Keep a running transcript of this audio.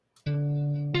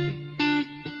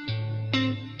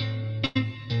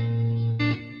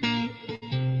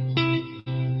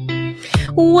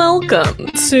Welcome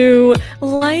to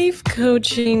Life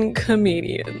Coaching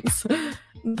Comedians.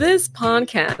 This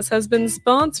podcast has been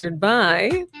sponsored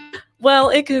by, well,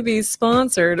 it could be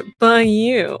sponsored by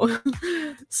you.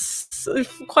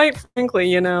 Quite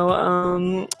frankly,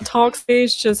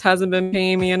 Talkspace just hasn't been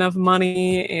paying me enough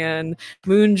money, and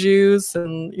Moon Juice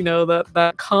and,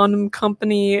 that condom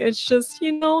company, it's just,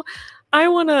 I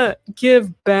want to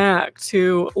give back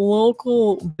to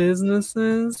local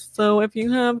businesses. So if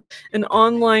you have an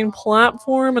online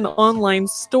platform, an online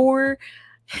store,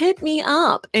 hit me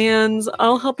up and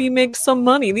I'll help you make some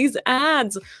money. These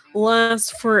ads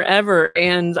last forever.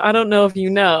 And I don't know if you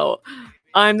know,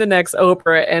 I'm the next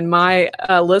Oprah, and my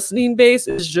listening base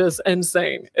is just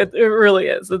insane. It really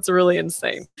is. It's really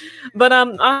insane. But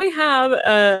I have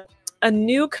a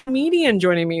new comedian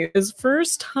joining me. His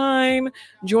first time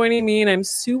joining me, and I'm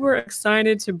super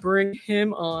excited to bring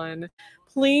him on.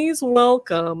 Please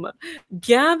welcome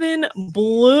Gavin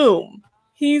Bloom.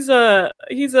 He's a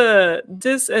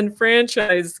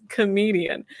disenfranchised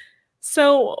comedian.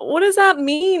 So what does that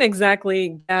mean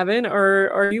exactly, Gavin?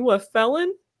 Are you a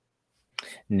felon?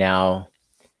 No,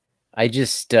 I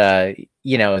just,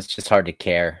 it's just hard to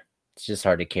care. It's just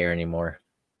hard to care anymore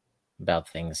about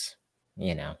things,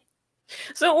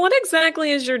 So what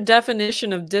exactly is your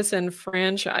definition of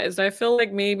disenfranchised? I feel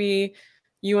like maybe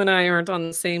you and I aren't on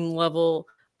the same level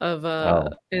of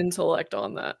intellect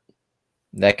on that.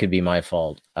 That could be my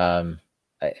fault. When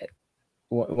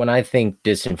I think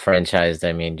disenfranchised,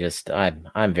 I mean,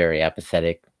 I'm very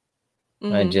apathetic.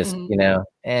 I just,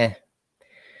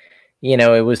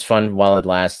 it was fun while it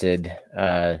lasted,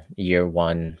 year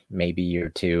one, maybe year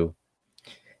two,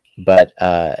 but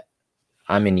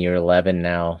I'm in year 11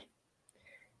 now,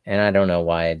 and I don't know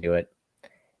why I do it.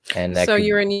 And so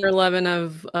you're in year 11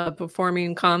 of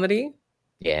performing comedy?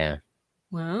 Yeah.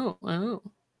 Wow.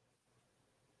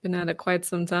 Been at it quite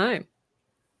some time.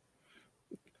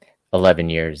 11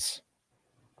 years.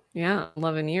 Yeah,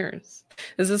 11 years.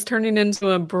 Is this turning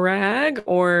into a brag,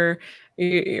 or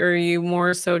are you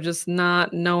more so just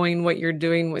not knowing what you're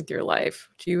doing with your life?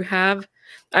 Do you have...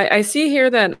 I see here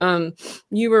that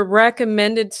you were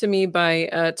recommended to me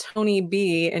by Tony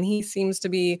B, and he seems to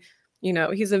be,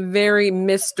 he's a very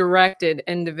misdirected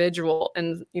individual,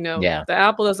 and the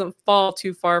apple doesn't fall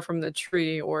too far from the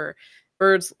tree, or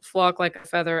birds flock like a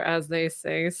feather, as they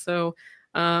say. So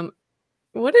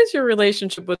what is your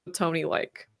relationship with Tony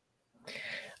like?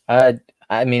 I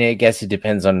mean, I guess it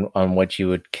depends on what you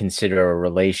would consider a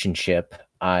relationship.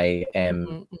 I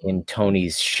am in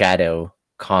Tony's shadow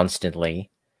constantly.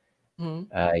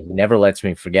 He never lets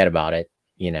me forget about it.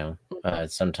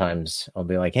 Sometimes I'll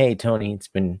be like, "Hey, Tony, it's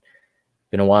been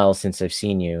a while since I've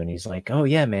seen you," and he's like, "Oh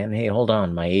yeah, man. Hey, hold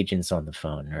on, my agent's on the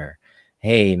phone." Or,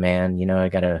 "Hey, man, I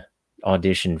gotta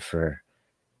audition for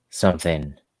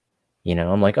something."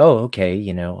 I'm like, "Oh, okay.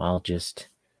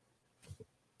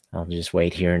 I'll just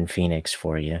wait here in Phoenix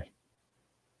for you."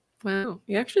 Wow,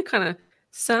 you actually kind of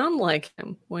sound like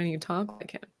him when you talk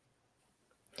like him.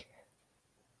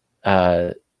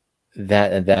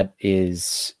 That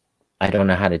is, I don't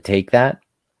know how to take that.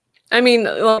 I mean,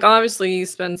 like, obviously you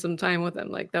spend some time with him.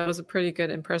 Like, that was a pretty good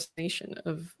impersonation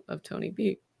of Tony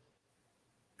B.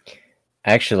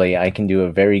 Actually, I can do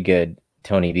a very good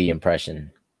Tony B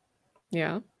impression.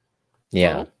 Yeah.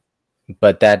 Yeah.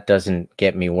 But that doesn't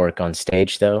get me work on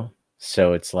stage, though.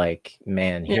 So it's like,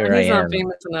 man, here I am. He's not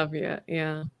famous enough yet.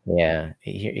 Yeah. Yeah.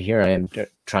 Here I am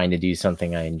trying to do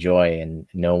something I enjoy, and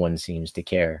no one seems to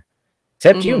care.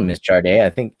 Except you, Miss Charday.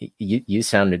 I think you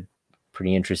sounded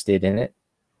pretty interested in it.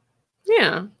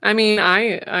 Yeah. I mean,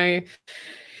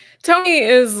 Tony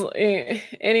is, and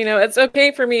it's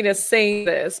okay for me to say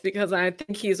this because I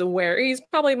think he's aware. He's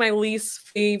probably my least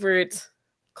favorite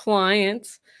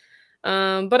client.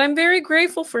 But I'm very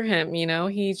grateful for him.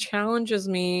 He challenges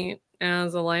me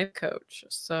as a life coach.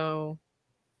 So,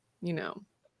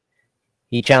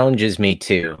 He challenges me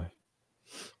too.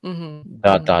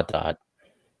 Dot.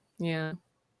 Yeah.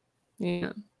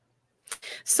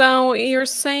 So you're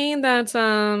saying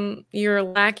that you're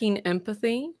lacking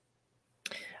empathy?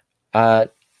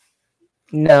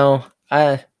 No.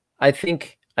 I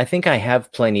think I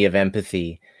have plenty of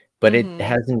empathy, but it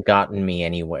hasn't gotten me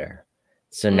anywhere.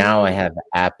 So now I have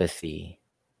apathy.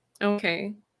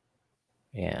 Okay.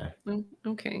 Yeah.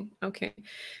 Okay.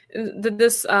 Did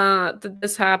this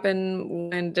happen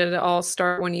when did it all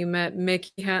start, when you met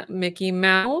Mickey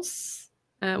Mouse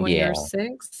when you were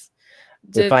 6?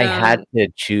 If I had to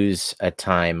choose a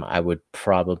time, I would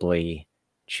probably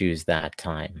choose that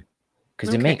time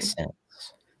because it makes sense.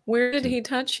 Where did he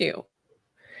touch you?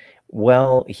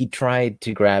 Well, he tried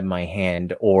to grab my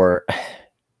hand, or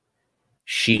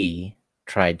she,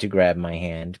 tried to grab my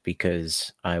hand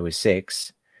because I was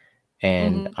 6,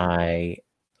 and I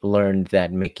learned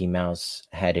that Mickey Mouse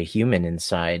had a human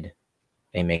inside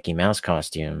a Mickey Mouse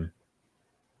costume,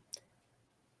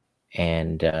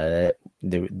 and that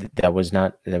was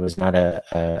not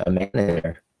a man in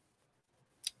there.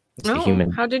 It's a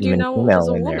Oh, how did you human know it was female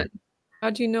a in there. woman?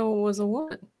 How'd you know it was a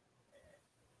woman?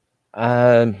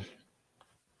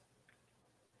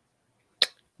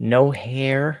 No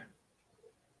hair,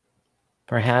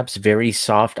 perhaps very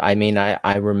soft. I mean,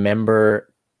 I remember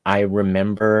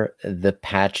the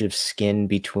patch of skin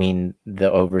between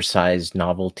the oversized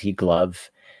novelty glove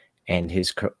and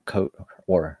his coat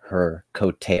or her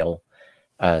coattail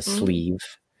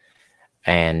sleeve,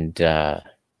 and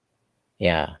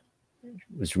yeah,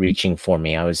 was reaching for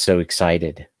me. I was so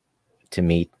excited to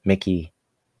meet Mickey.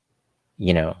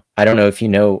 You know, I don't know if you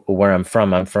know where I'm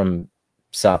from. I'm from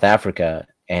South Africa,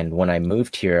 and when I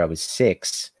moved here, I was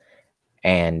 6,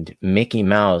 and Mickey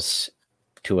Mouse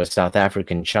to a South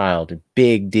African child,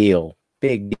 big deal,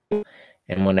 big deal.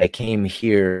 And when I came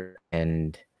here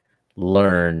and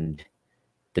learned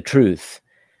the truth,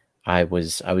 I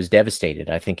was devastated.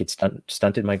 I think it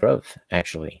stunted my growth,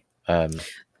 actually.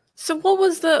 So what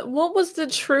was the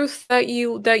truth that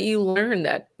you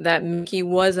learned, that Mickey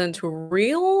wasn't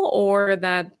real, or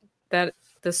that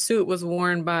the suit was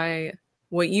worn by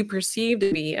what you perceived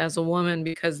to be as a woman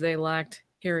because they lacked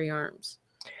hairy arms?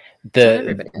 Not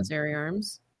everybody has hairy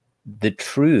arms. The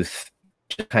truth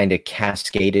just kind of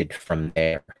cascaded from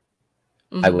there.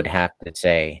 I would have to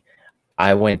say.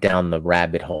 I went down the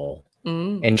rabbit hole.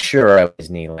 And sure, I was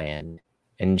Disneyland.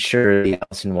 And sure, the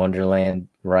Alice in Wonderland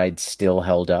ride still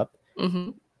held up.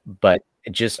 But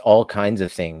just all kinds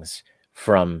of things,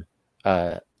 from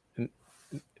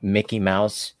Mickey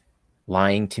Mouse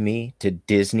lying to me, to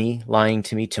Disney lying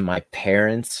to me, to my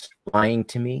parents lying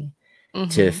to me,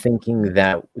 to thinking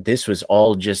that this was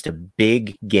all just a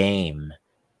big game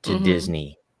to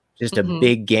Disney, just a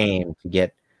big game to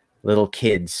get little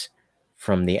kids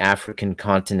from the African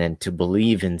continent to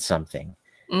believe in something,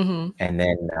 and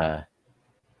then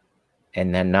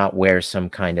not wear some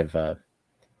kind of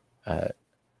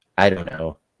I don't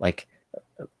know, like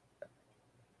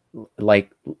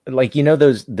you know,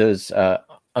 those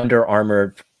Under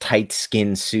Armour tight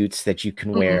skin suits that you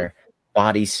can wear,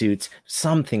 body suits,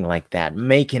 something like that.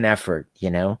 Make an effort, you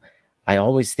know. I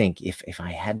always think if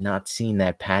I had not seen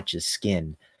that patch of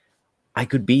skin, I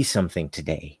could be something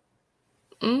today.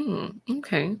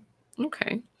 Okay.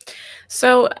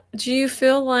 So, do you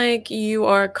feel like you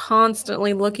are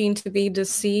constantly looking to be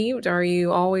deceived? Are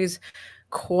you always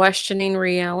questioning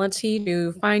reality? Do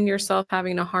you find yourself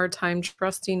having a hard time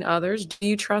trusting others? Do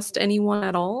you trust anyone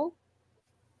at all?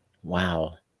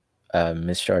 Wow,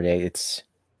 Miss Charday, it's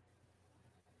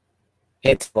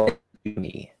like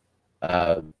me,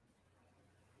 and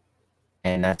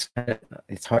it's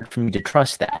hard for me to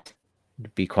trust that, to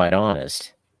be quite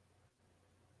honest.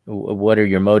 What are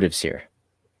your motives here?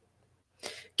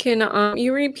 Can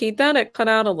you repeat that? It cut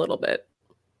out a little bit.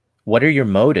 What are your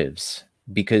motives?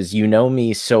 Because you know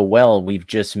me so well, we've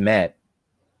just met.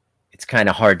 It's kind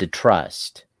of hard to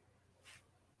trust.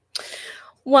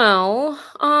 Well,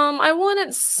 I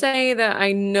wouldn't say that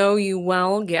I know you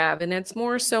well, Gavin. It's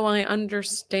more so I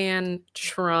understand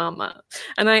trauma,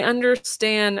 and I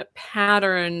understand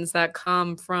patterns that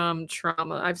come from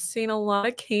trauma. I've seen a lot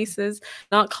of cases,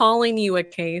 not calling you a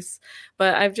case,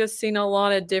 but I've just seen a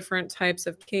lot of different types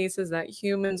of cases that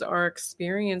humans are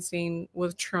experiencing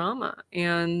with trauma.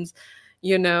 And,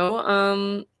 you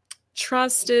know,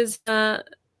 trust is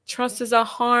trust is a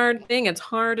hard thing. It's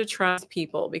hard to trust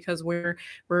people because we're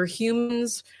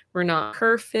humans, we're not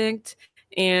perfect,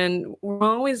 and we're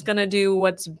always going to do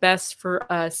what's best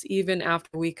for us even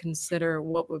after we consider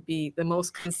what would be the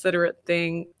most considerate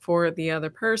thing for the other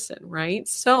person, right?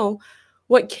 So,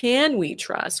 what can we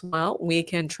trust? Well, we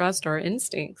can trust our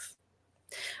instincts.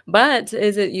 But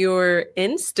is it your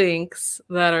instincts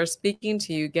that are speaking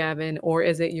to you, Gavin, or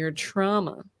is it your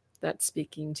trauma that's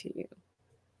speaking to you?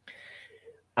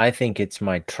 I think it's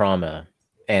my trauma,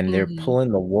 and they're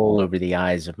pulling the wool over the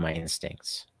eyes of my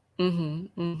instincts. You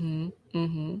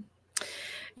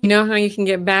know how you can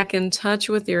get back in touch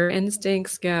with your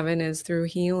instincts, Gavin, is through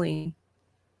healing.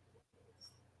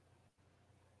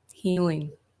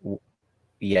 Healing.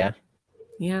 Yeah.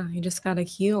 Yeah, you just got to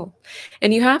heal.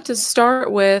 And you have to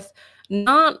start with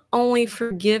not only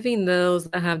forgiving those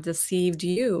that have deceived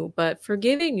you, but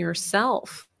forgiving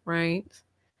yourself, right?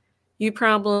 You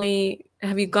probably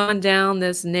have you gone down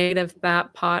this negative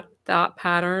thought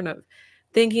pattern of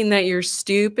thinking that you're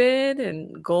stupid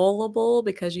and gullible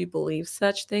because you believe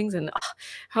such things, and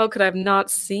how could I have not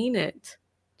seen it?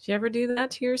 Do you ever do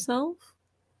that to yourself?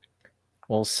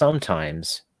 Well,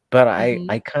 sometimes, but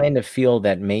I kind of feel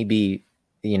that maybe,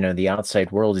 the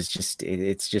outside world is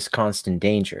it's just constant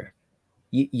danger.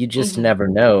 You just never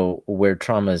know where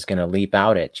trauma is going to leap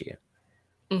out at you.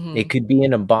 It could be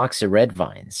in a box of red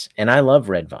vines, and I love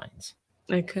red vines.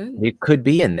 It could. It could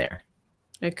be in there.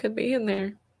 It could be in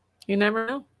there. You never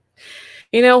know.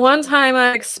 You know, one time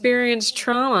I experienced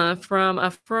trauma from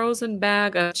a frozen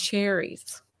bag of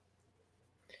cherries.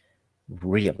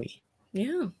 Really?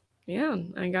 Yeah. Yeah.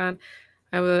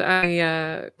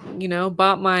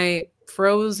 Bought my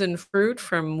frozen fruit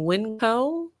from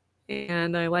Winco,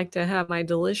 and I like to have my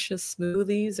delicious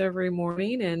smoothies every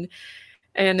morning.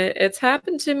 And it's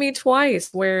happened to me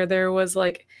twice where it was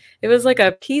like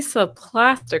a piece of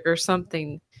plastic or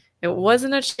something. It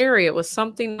wasn't a cherry, it was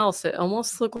something else. It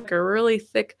almost looked like a really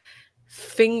thick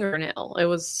fingernail. It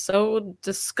was so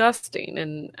disgusting,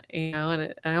 and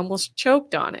I almost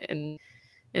choked on it. And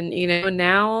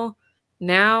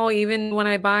now even when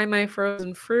I buy my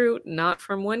frozen fruit, not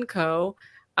from Winco,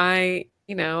 I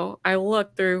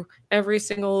look through every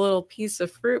single little piece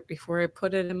of fruit before I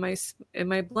put it in my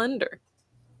blender.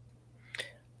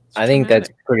 I think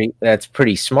that's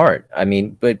pretty smart. I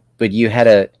mean, but you had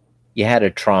a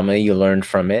trauma, you learned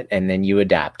from it, and then you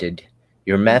adapted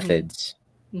your methods.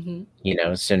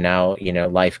 So now,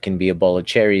 life can be a bowl of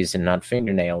cherries and not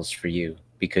fingernails for you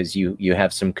because you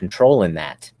have some control in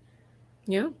that.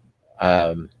 Yeah.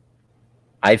 I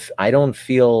don't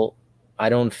feel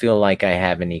like I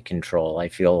have any control. I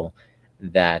feel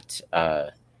that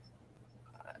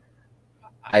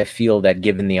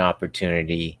given the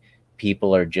opportunity,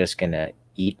 people are just gonna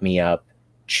eat me up,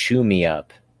 chew me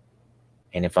up,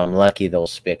 and if I'm lucky, they'll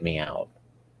spit me out.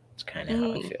 It's kind of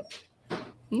how I feel.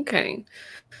 Okay.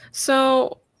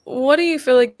 So what do you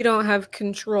feel like you don't have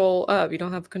control of? You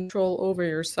don't have control over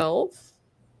yourself?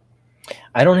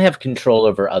 I don't have control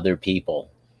over other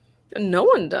people. No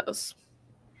one does.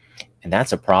 And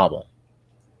that's a problem.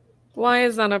 Why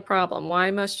is that a problem?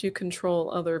 Why must you control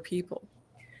other people?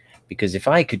 Because if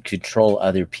I could control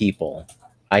other people,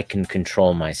 I can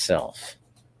control myself.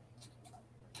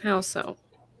 How so?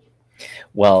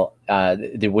 Well,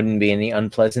 there wouldn't be any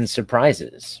unpleasant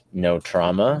surprises. No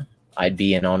trauma. I'd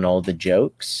be in on all the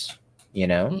jokes,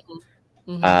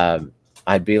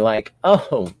 I'd be like,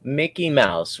 oh, Mickey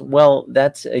Mouse. Well,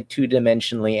 that's a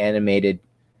two-dimensionally animated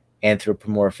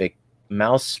anthropomorphic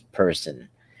mouse person.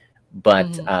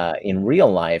 But in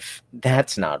real life,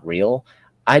 that's not real.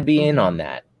 I'd be in on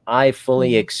that. I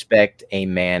fully expect a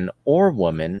man or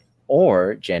woman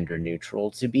or gender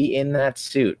neutral to be in that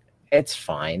suit. It's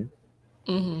fine.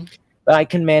 But I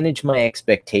can manage my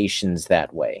expectations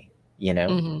that way,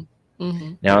 Now,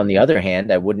 on the other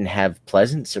hand, I wouldn't have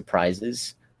pleasant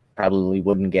surprises, probably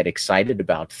wouldn't get excited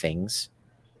about things,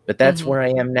 but that's where I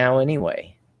am now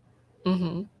anyway.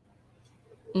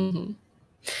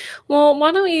 Well,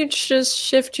 why don't you just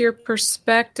shift your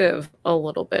perspective a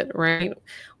little bit, right?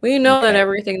 We know that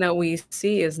everything that we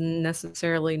see is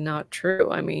necessarily not true.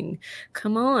 I mean,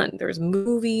 come on, there's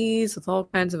movies with all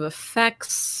kinds of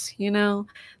effects,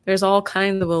 there's all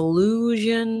kinds of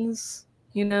illusions,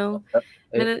 and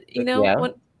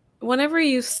whenever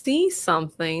you see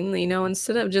something,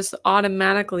 instead of just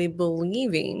automatically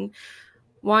believing,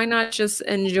 why not just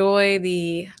enjoy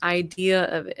the idea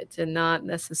of it and not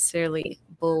necessarily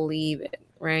believe it,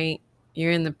 right?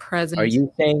 You're in the present. Are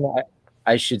you saying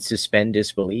I should suspend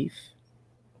disbelief?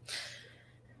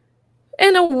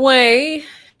 In a way,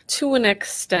 to an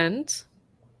extent.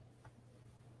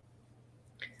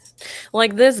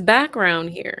 Like this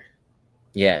background here.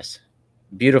 Yes.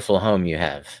 Beautiful home you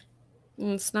have.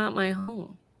 It's not my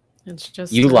home. It's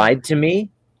just... You lied to me?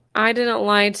 I didn't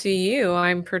lie to you.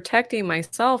 I'm protecting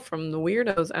myself from the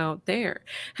weirdos out there.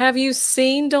 Have you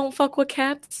seen Don't Fuck with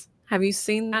Cats? Have you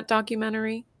seen that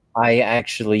documentary? I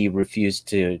actually refuse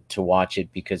to watch it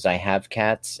because I have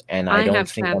cats, and I don't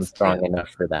think I'm strong enough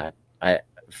for that.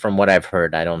 From what I've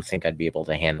heard, I don't think I'd be able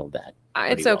to handle that.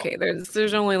 It's okay.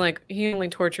 There's only he only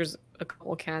tortures a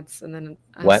couple cats, and then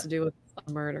it has to do with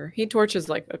a murder. He tortures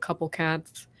like a couple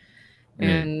cats,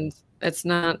 and it's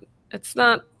not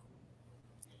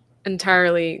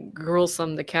entirely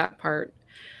gruesome, the cat part,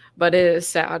 but it is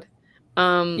sad.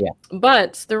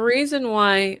 But the reason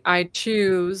why I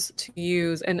choose to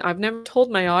use, and I've never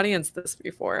told my audience this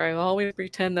before, I always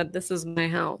pretend that this is my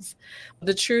house. But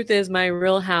the truth is my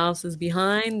real house is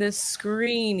behind this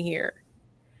screen here.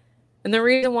 And the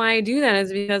reason why I do that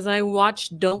is because I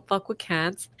watch Don't Fuck with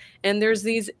Cats, and there's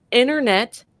these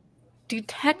internet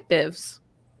detectives.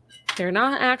 They're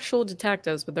not actual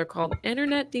detectives, but they're called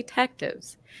internet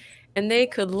detectives. And they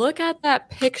could look at that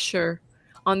picture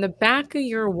on the back of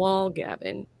your wall,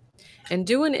 Gavin, and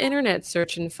do an internet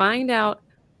search and find out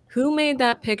who made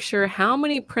that picture, how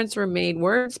many prints were made,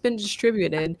 where it's been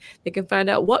distributed. They can find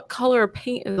out what color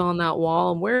paint is on that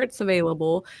wall and where it's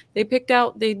available. They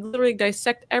literally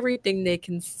dissect everything they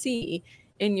can see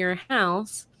in your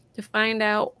house to find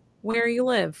out where you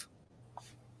live.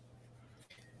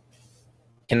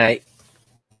 Can I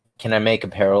make a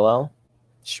parallel?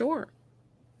 Sure.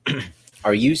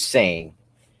 Are you saying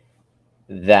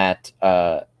that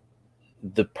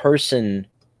the person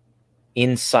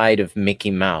inside of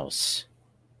Mickey Mouse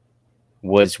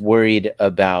was worried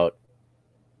about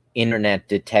internet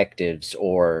detectives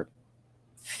or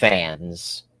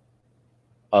fans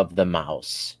of the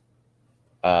mouse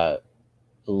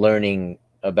learning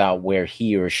about where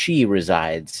he or she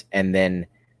resides, and then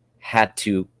had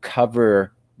to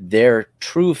cover their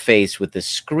true face with the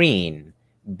screen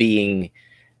being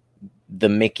the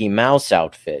Mickey Mouse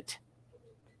outfit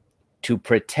to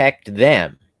protect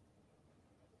them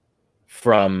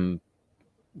from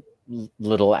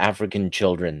little African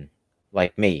children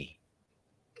like me?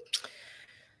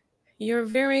 You're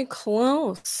very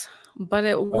close, but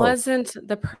it wasn't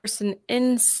the person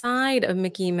inside of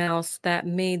Mickey Mouse that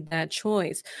made that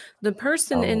choice. The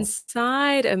person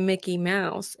inside of Mickey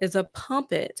Mouse is a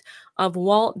puppet of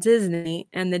Walt Disney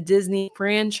and the Disney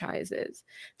franchises.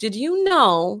 Did you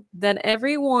know that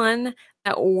everyone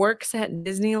that works at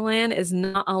Disneyland is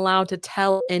not allowed to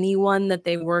tell anyone that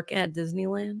they work at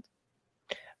Disneyland?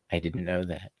 I didn't know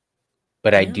that.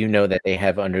 But I do know that they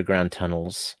have underground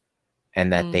tunnels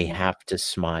and that they have to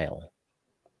smile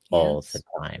all the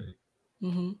time.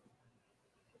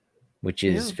 Which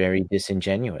is very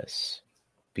disingenuous,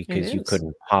 because you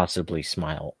couldn't possibly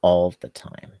smile all the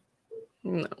time.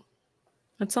 No.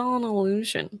 It's all an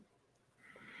illusion.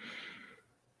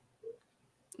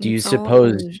 Do you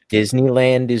suppose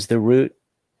Disneyland is the root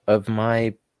of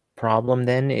my problem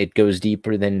then? It goes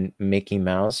deeper than Mickey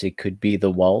Mouse. It could be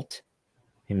the Walt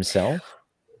himself?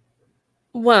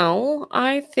 Well,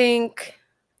 I think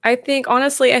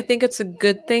honestly, I think it's a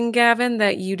good thing, Gavin,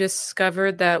 that you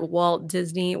discovered that Walt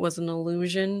Disney was an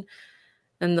illusion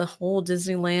and the whole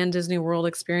Disneyland, Disney World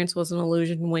experience was an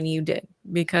illusion when you did,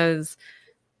 because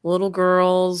little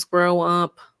girls grow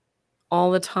up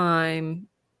all the time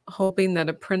hoping that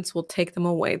a prince will take them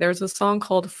away. There's a song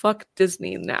called Fuck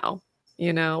Disney now,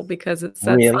 because it's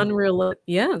unreal.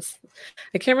 Yes.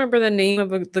 I can't remember the name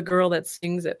of the girl that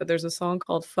sings it, but there's a song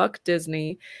called Fuck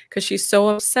Disney because she's so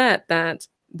upset that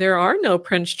there are no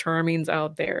Prince Charmings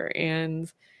out there.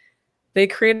 And they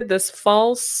created this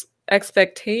false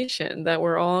expectation that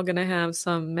we're all going to have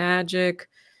some magic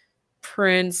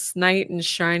prince, knight in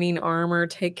shining armor,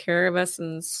 take care of us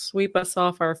and sweep us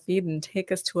off our feet and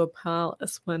take us to a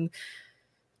palace, when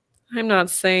I'm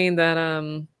not saying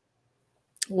that,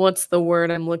 what's the word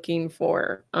I'm looking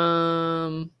for?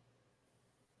 I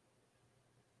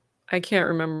can't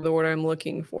remember the word I'm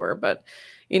looking for, but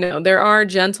there are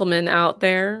gentlemen out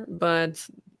there, but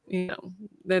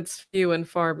that's few and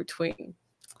far between.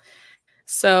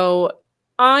 So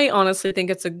I honestly think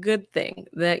it's a good thing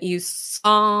that you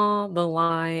saw the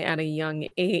lie at a young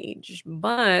age,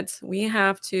 but we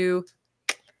have to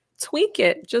tweak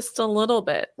it just a little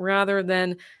bit rather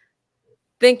than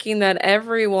thinking that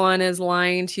everyone is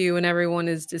lying to you and everyone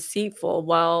is deceitful.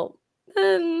 Well,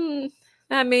 then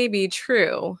that may be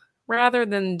true. Rather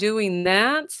than doing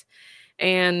that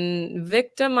and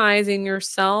victimizing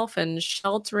yourself and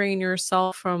sheltering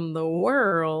yourself from the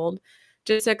world,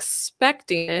 just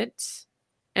expecting it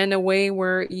in a way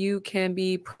where you can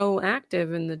be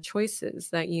proactive in the choices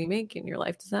that you make in your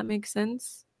life. Does that make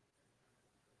sense?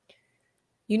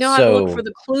 You know how to look for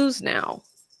the clues now.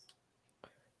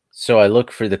 So I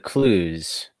look for the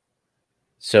clues.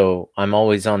 So I'm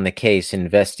always on the case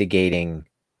investigating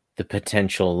the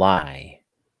potential lie.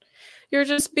 You're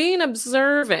just being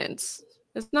observant.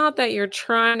 It's not that you're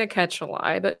trying to catch a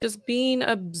lie, but just being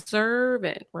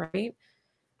observant, right?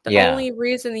 The only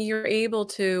reason you're able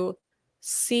to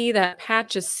see that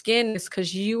patch of skin is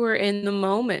because you were in the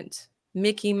moment.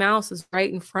 Mickey Mouse is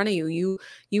right in front of you.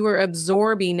 You were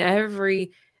absorbing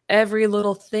every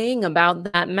little thing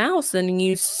about that mouse, and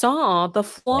you saw the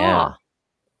flaw. Yeah.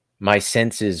 My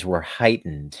senses were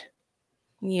heightened.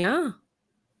 Yeah.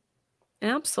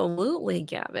 Absolutely,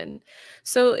 Gavin.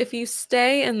 So if you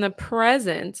stay in the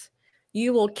present,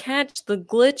 you will catch the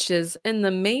glitches in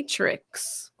the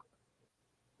matrix.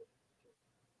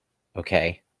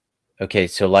 Okay.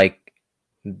 So like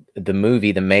the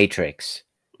movie The Matrix.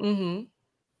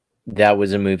 That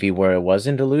was a movie where it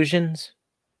wasn't illusions?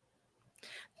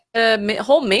 The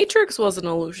whole Matrix was an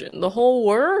illusion. The whole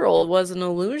world was an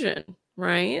illusion,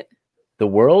 right? the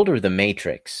world or the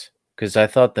Matrix? Because I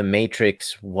thought the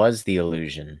Matrix was the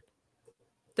illusion.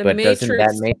 The But doesn't that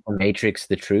Matrix, make the Matrix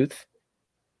the truth?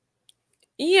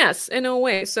 yes, in a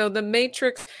way. So the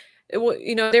Matrix, they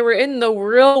were in the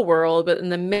real world, but in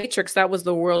the Matrix, that was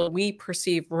the world we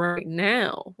perceive right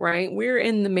now, right? We're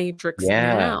in the Matrix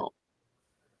Yeah. now,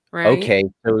 right? Okay.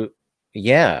 So,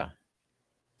 yeah.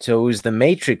 So it was the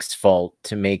Matrix fault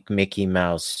to make Mickey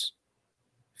Mouse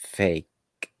fake.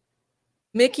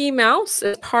 Mickey Mouse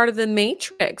is part of the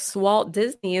Matrix. Walt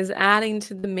Disney is adding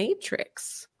to the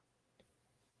Matrix.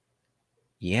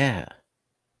 Yeah.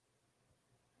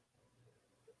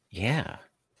 Yeah.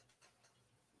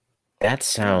 That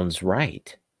sounds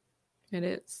right. It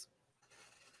is.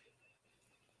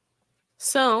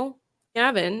 So,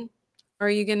 Gavin, are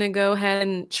you going to go ahead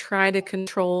and try to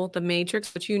control the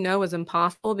Matrix, which you know is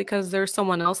impossible because there's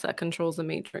someone else that controls the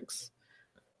Matrix?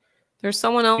 There's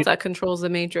someone else that controls the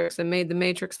Matrix and made the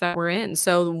Matrix that we're in.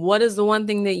 So, what is the one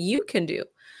thing that you can do?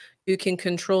 You can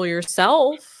control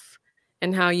yourself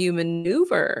and how you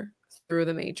maneuver through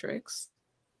the Matrix.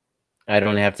 I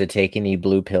don't have to take any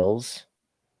blue pills?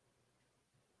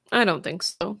 I don't think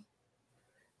so.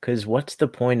 Because what's the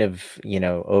point of,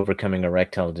 overcoming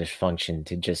erectile dysfunction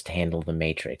to just handle the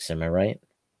Matrix? Am I right?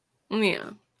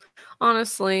 Yeah.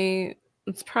 Honestly,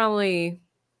 it's probably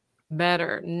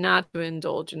better not to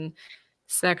indulge in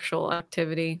sexual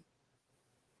activity.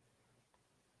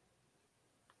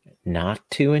 Not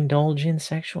to indulge in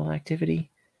sexual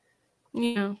activity?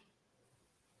 Yeah.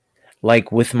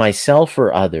 Like with myself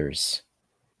or others?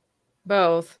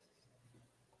 Both.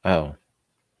 Oh.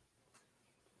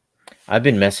 I've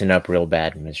been messing up real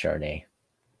bad, Ms. Charday.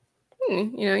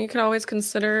 You could always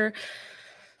consider,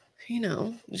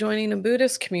 joining a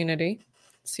Buddhist community.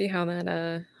 See how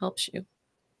that helps you.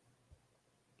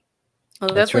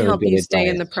 It'll definitely help you stay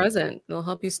in the present. It'll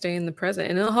help you stay in the present.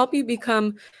 And it'll help you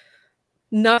become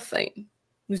nothing.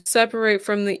 You separate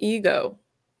from the ego.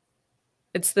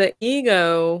 It's the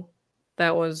ego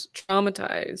that was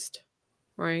traumatized,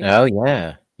 right? Oh,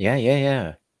 yeah.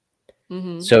 Yeah.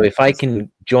 Mm-hmm. So if I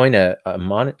can join a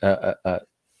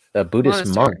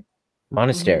Buddhist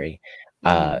monastery,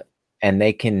 Mm-hmm. and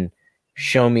they can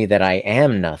show me that I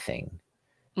am nothing,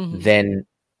 then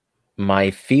my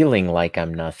feeling like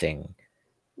I'm nothing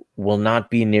will not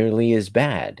be nearly as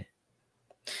bad.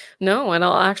 No,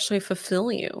 it'll actually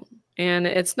fulfill you. And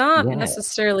it's not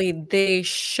necessarily they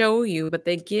show you, but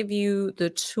they give you the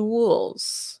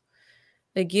tools.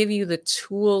 They give you the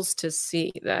tools to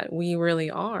see that we really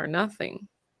are nothing.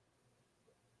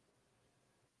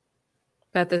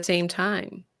 But at the same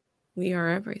time, we are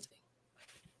everything.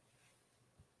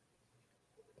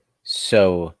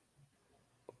 So,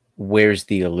 where's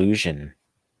the illusion?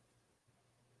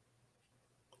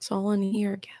 It's all in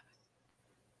here, Gavin.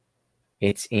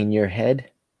 It's in your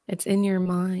head? It's in your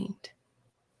mind.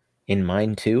 In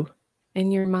mine too?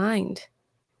 In your mind.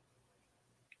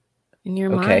 In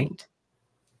your Okay. mind.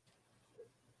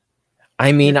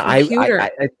 I mean,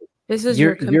 this is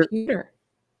your computer.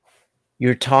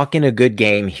 You're talking a good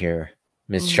game here,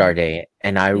 Ms. Charday,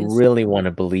 and I really want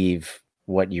to believe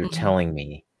what you're telling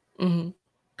me.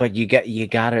 But you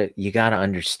gotta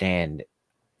understand.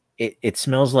 It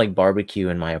smells like barbecue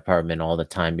in my apartment all the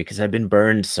time because I've been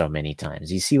burned so many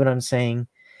times. You see what I'm saying?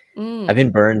 I've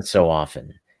been burned so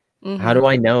often. How do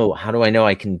I know? How do I know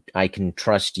I can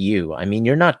trust you? I mean,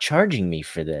 you're not charging me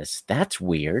for this. That's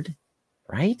weird,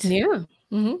 right? Yeah.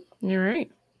 You're right.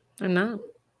 I'm not.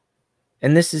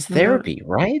 And this is therapy,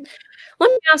 right? Let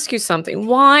me ask you something.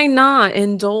 Why not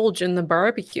indulge in the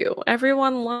barbecue?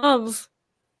 Everyone loves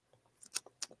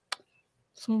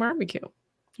some barbecue,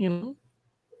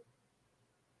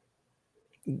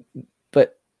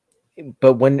 But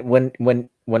when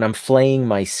I'm flaying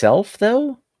myself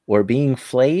though, or being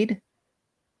flayed,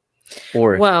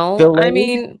 or I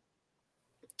mean,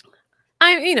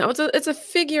 it's a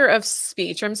figure of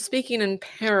speech. I'm speaking in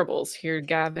parables here,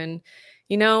 Gavin.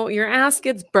 Your ass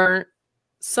gets burnt.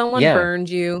 Someone burned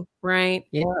you, right?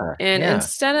 Yeah. And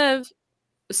instead of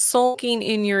sulking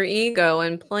in your ego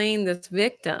and playing this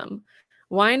victim,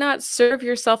 why not serve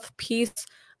yourself a piece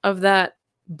of that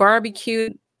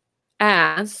barbecued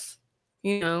ass,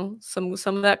 some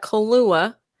of that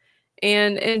Kahlua,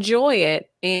 and enjoy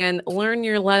it and learn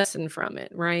your lesson from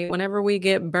it, right? Whenever we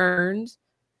get burned,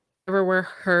 whenever we're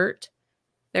hurt,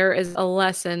 there is a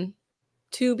lesson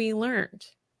to be learned.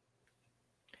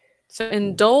 So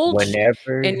indulge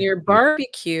in your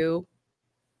barbecue,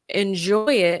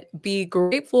 enjoy it, be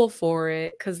grateful for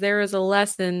it, because there is a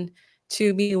lesson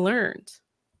to be learned.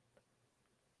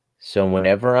 So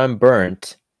whenever I'm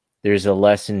burnt, there's a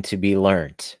lesson to be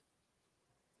learned.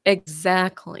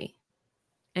 Exactly.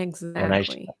 And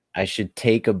Exactly. I should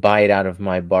take a bite out of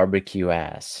my barbecue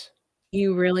ass.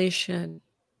 You really should. And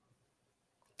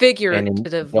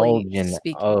Figuratively indulge in,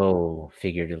 speaking. oh,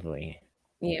 figuratively.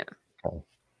 Yeah. Okay.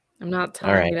 I'm not All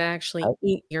telling you right. to actually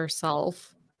eat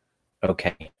yourself.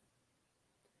 Okay.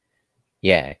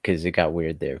 Yeah, because it got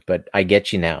weird there. But I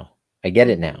get you now. I get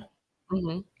it Mhm. now.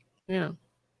 Mhm. Yeah.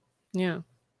 Yeah.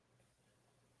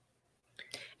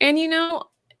 And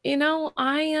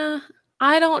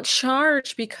I don't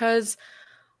charge because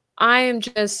I am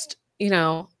just,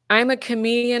 I'm a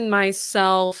comedian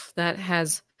myself that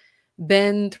has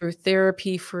been through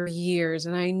therapy for years,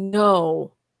 and I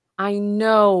know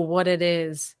what it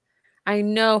is. I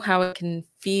know how it can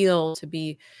feel to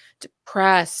be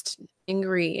depressed,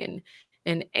 angry,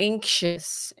 and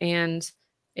anxious, and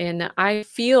I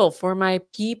feel for my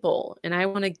people, and I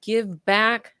want to give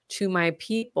back to my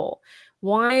people.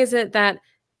 Why is it that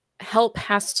help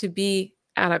has to be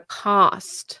at a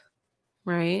cost,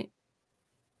 right?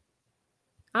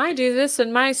 I do this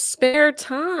in my spare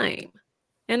time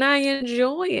and I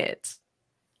enjoy it.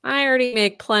 I already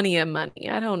make plenty of money.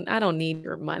 I don't need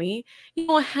your money. You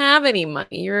don't have any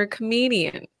money. You're a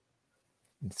comedian.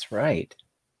 That's right.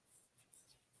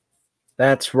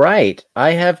 That's right.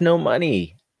 I have no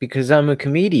money because I'm a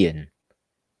comedian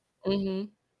Mhm.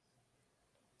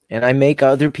 and I make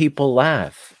other people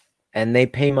laugh and they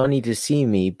pay money to see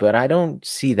me, but I don't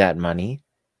see that money.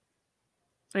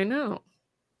 I know.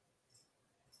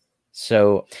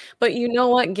 So, But you know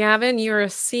what, Gavin? You're a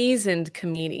seasoned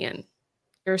comedian.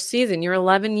 You're seasoned. You're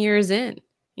 11 years in,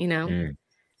 you know? mm,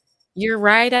 You're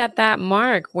right at that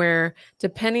mark where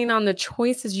depending on the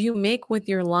choices you make with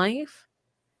your life,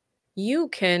 you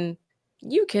can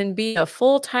you can be a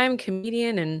full-time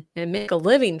comedian and make a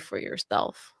living for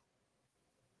yourself.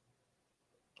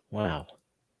 wow.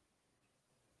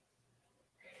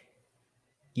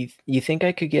 You think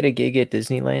I could get a gig at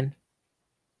Disneyland?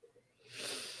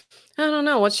 I don't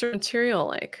know. What's your material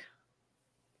like?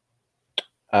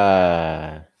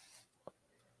 Uh,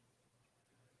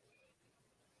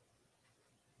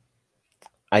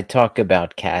 I talk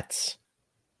about cats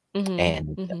Mhm. and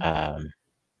Mhm.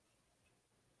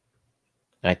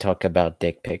 I talk about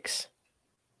dick pics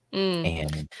Mm.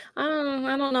 and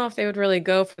I don't know if they would really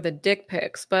go for the dick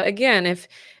pics, but again, if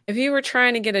you were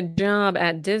trying to get a job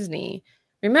at Disney,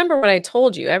 remember what I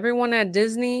told you. Everyone at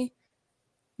Disney,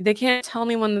 they can't tell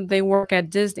anyone that they work at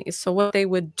Disney. So what they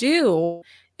would do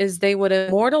is they would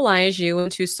immortalize you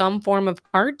into some form of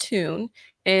cartoon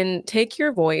and take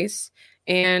your voice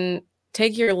and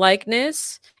take your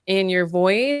likeness and your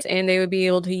voice, and they would be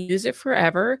able to use it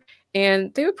forever.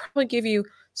 And they would probably give you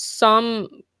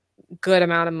some good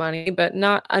amount of money, but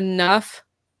not enough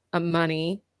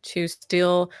money to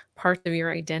steal parts of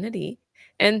your identity.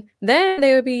 And then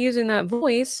they would be using that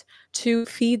voice to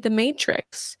feed the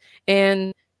Matrix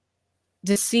and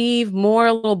deceive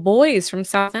more little boys from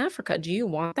South Africa. Do you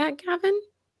want that, Gavin?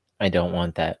 I don't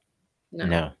want that. No,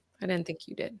 No. I didn't think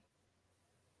you did.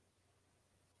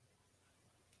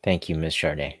 Thank you, Miss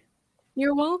Charday.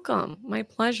 You're welcome. My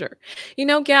pleasure.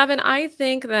 Gavin, I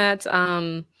think that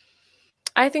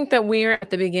we're at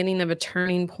the beginning of a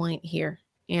turning point here.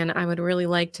 And I would really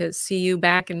like to see you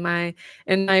back in my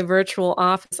virtual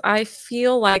office. I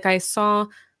feel like I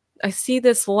see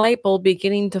this light bulb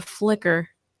beginning to flicker.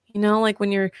 Like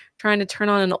when you're trying to turn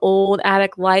on an old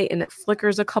attic light and it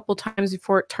flickers a couple times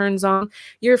before it turns on.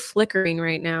 You're flickering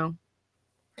right now.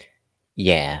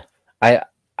 Yeah.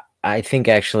 I think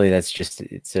actually that's just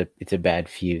it's a bad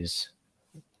fuse.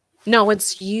 No,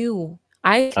 it's you.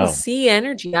 I can Oh. see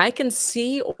energy. I can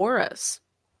see auras.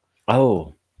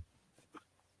 Oh.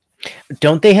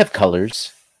 Don't they have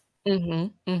colors?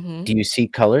 Mhm. Mhm. Do you see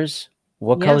colors?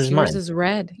 What color Yes, is yours mine? is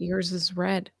red. Yours is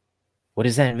red. What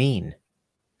does that mean?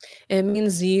 It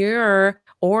means your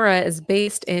aura is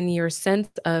based in your sense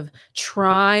of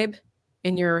tribe,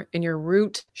 in your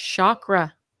root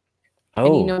chakra. And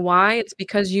you Oh, know why? It's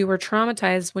because you were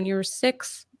traumatized when you were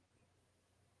 6.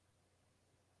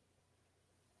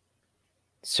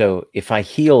 so if I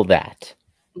heal that,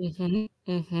 Mhm.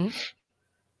 Mhm.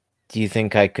 do you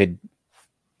think I could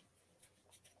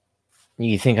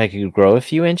grow a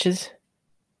few inches?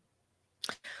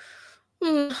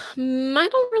 I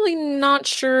don't really not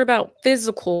sure about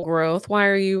physical growth. Why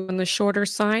are you on the shorter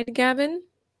side, Gavin?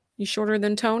 You shorter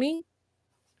than Tony?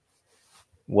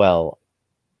 Well,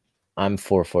 I'm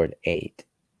 4'8",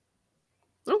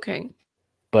 Okay.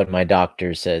 but my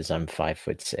doctor says I'm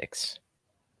 5'6".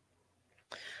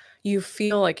 You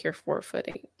feel like you're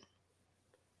 4'8".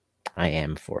 I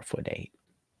am 4'8"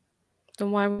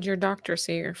 Then why would your doctor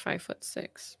say you're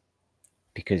 5'6"?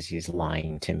 because he's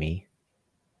lying to me.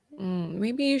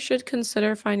 Maybe you should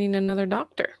consider finding another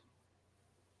doctor.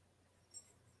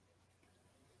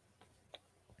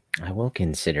 I will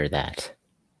consider that.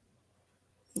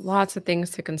 Lots of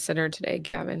things to consider today,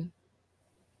 Gavin.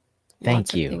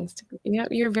 Thank you. Yeah,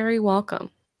 you're very welcome.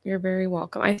 You're very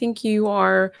welcome. I think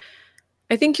you're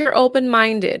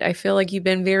open-minded. I feel like you've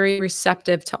been very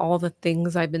receptive to all the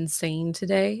things I've been saying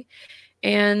today.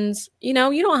 And, you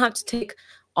don't have to take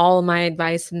all my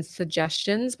advice and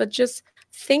suggestions, but just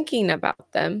thinking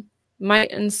about them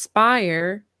might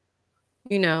inspire,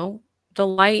 the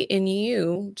light in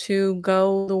you to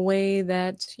go the way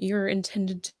that you're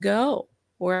intended to go,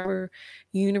 wherever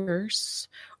universe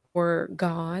or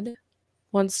God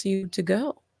wants you to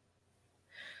go.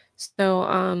 So,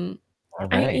 All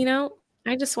right.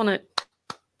 I just want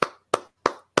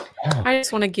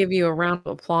to give you a round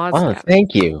of applause. Oh, Gavin.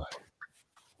 thank you.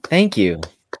 Thank you.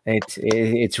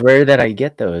 It's rare that I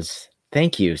get those.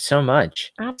 Thank you so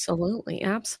much. Absolutely,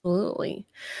 absolutely.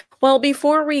 Well,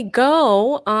 before we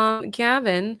go,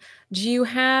 Gavin, do you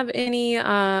have any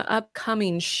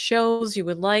upcoming shows you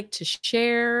would like to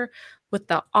share with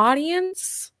the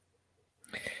audience?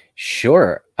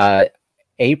 Sure.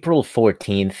 April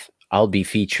 14th, I'll be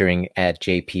featuring at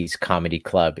JP's Comedy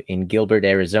Club in Gilbert,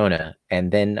 Arizona.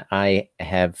 And then I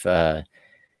have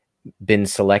been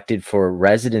selected for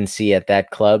residency at that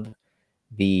club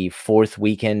the fourth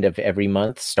weekend of every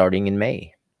month starting in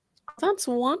May. That's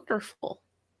wonderful.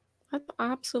 That's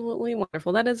absolutely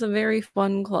wonderful. That is a very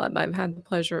fun club. I've had the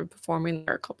pleasure of performing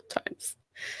there a couple times.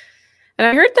 And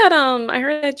I heard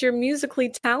that you're musically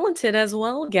talented as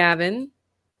well, Gavin.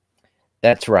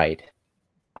 That's right.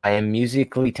 I am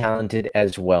musically talented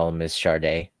as well, Miss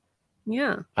Charday.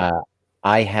 Yeah.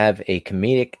 I have a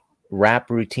comedic rap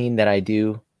routine that I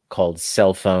do called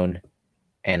Cell Phone,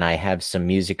 and I have some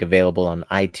music available on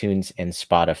iTunes and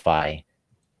Spotify.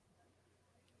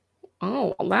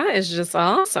 Oh, well, that is just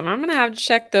awesome. I'm gonna have to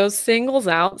check those singles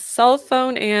out. Cell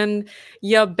Phone and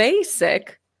Ya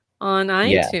Basic on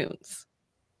iTunes. Yeah.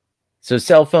 So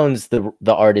Cell Phone's the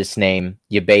artist name.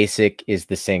 Ya Basic is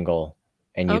the single.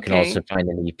 And you can also find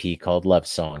an EP called Love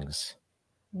Songs.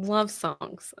 Love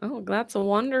Songs. Oh, that's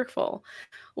wonderful.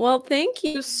 Well, thank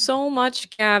you so much,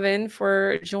 Gavin,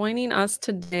 for joining us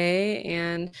today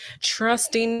and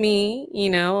trusting me,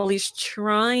 at least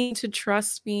trying to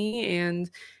trust me and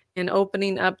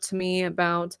opening up to me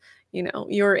about,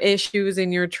 your issues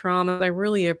and your trauma. I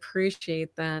really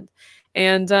appreciate that.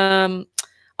 And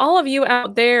all of you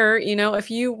out there,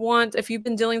 if you've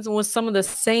been dealing with some of the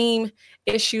same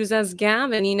issues as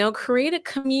Gavin, create a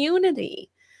community,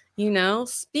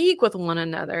 speak with one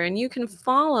another. And you can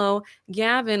follow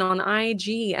Gavin on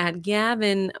IG at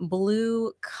Gavin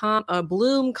Bloom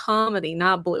Comedy,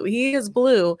 not Blue. He is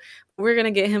blue. We're going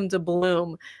to get him to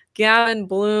bloom. Gavin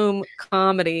Bloom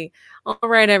Comedy. All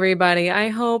right, everybody. I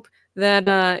hope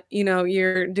that,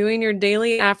 you're doing your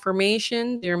daily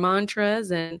affirmations, your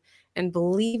mantras, and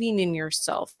believing in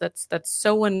yourself. That's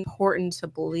so important, to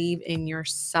believe in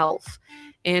yourself.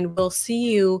 And we'll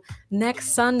see you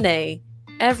next Sunday,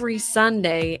 every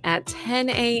Sunday at 10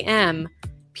 a.m.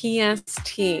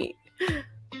 PST.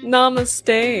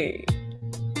 Namaste.